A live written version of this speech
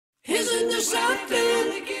Isn't there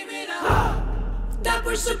something that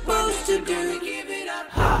we're supposed to do?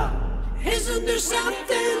 Isn't there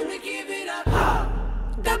something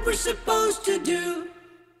that we're supposed to do?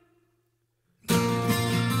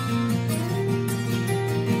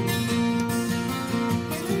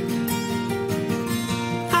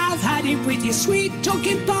 I've had it with you, sweet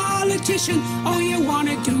talking politician. All you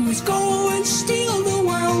wanna do is go and steal the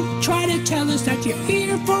world. Try to tell us that you're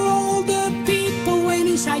here for all the people, when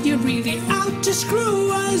inside you're really out to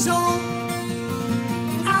screw us all.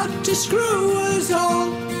 Out to screw us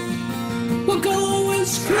all. Well, go and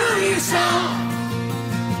screw yourself.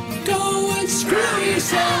 Go and screw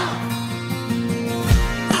yourself.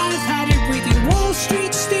 I've had it with you, Wall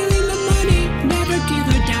Street stealing the money. Never give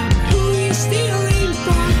a damn who you're stealing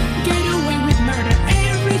from. Get away with murder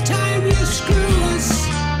every time you screw us.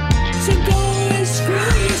 So go and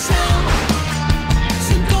screw yourself.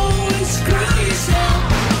 So go and screw yourself.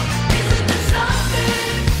 Isn't there something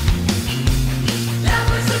that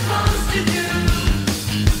we're supposed to do?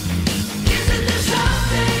 Isn't there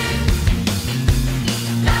something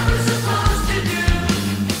that we're supposed to do?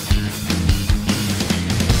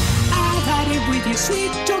 I've had it with your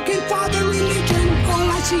sweet talking father religion. All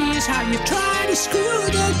I see is how you try to screw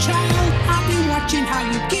the child. I've been watching how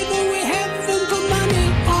you give away heaven for money.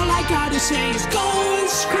 All I gotta say is go and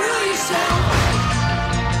screw yourself.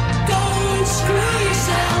 Go and screw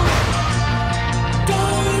yourself. Go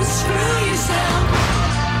and screw yourself.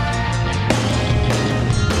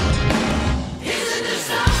 Isn't there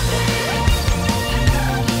something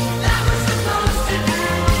that we're supposed to do?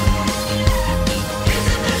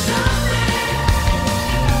 Isn't there something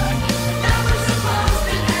that we're supposed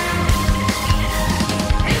to do?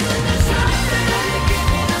 Isn't there something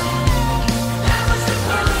that we're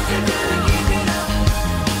supposed to do?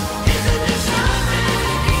 Isn't there something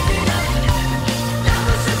that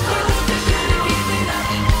we're supposed to do?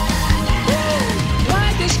 Why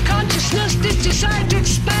this consciousness, this desire to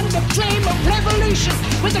expand the flame of revolution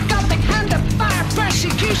with a gothic hand of fire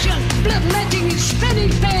persecution, bloodletting and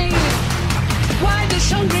spinning pain? Why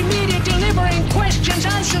this hungry media delivering questions,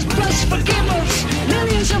 answers plus forgiveness?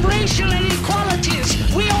 Millions of racial inequalities.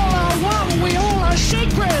 We all are one, we all are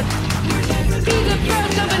sacred. Be the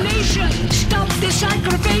birth of a nation. Stop this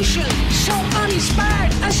aggravation, so uninspired.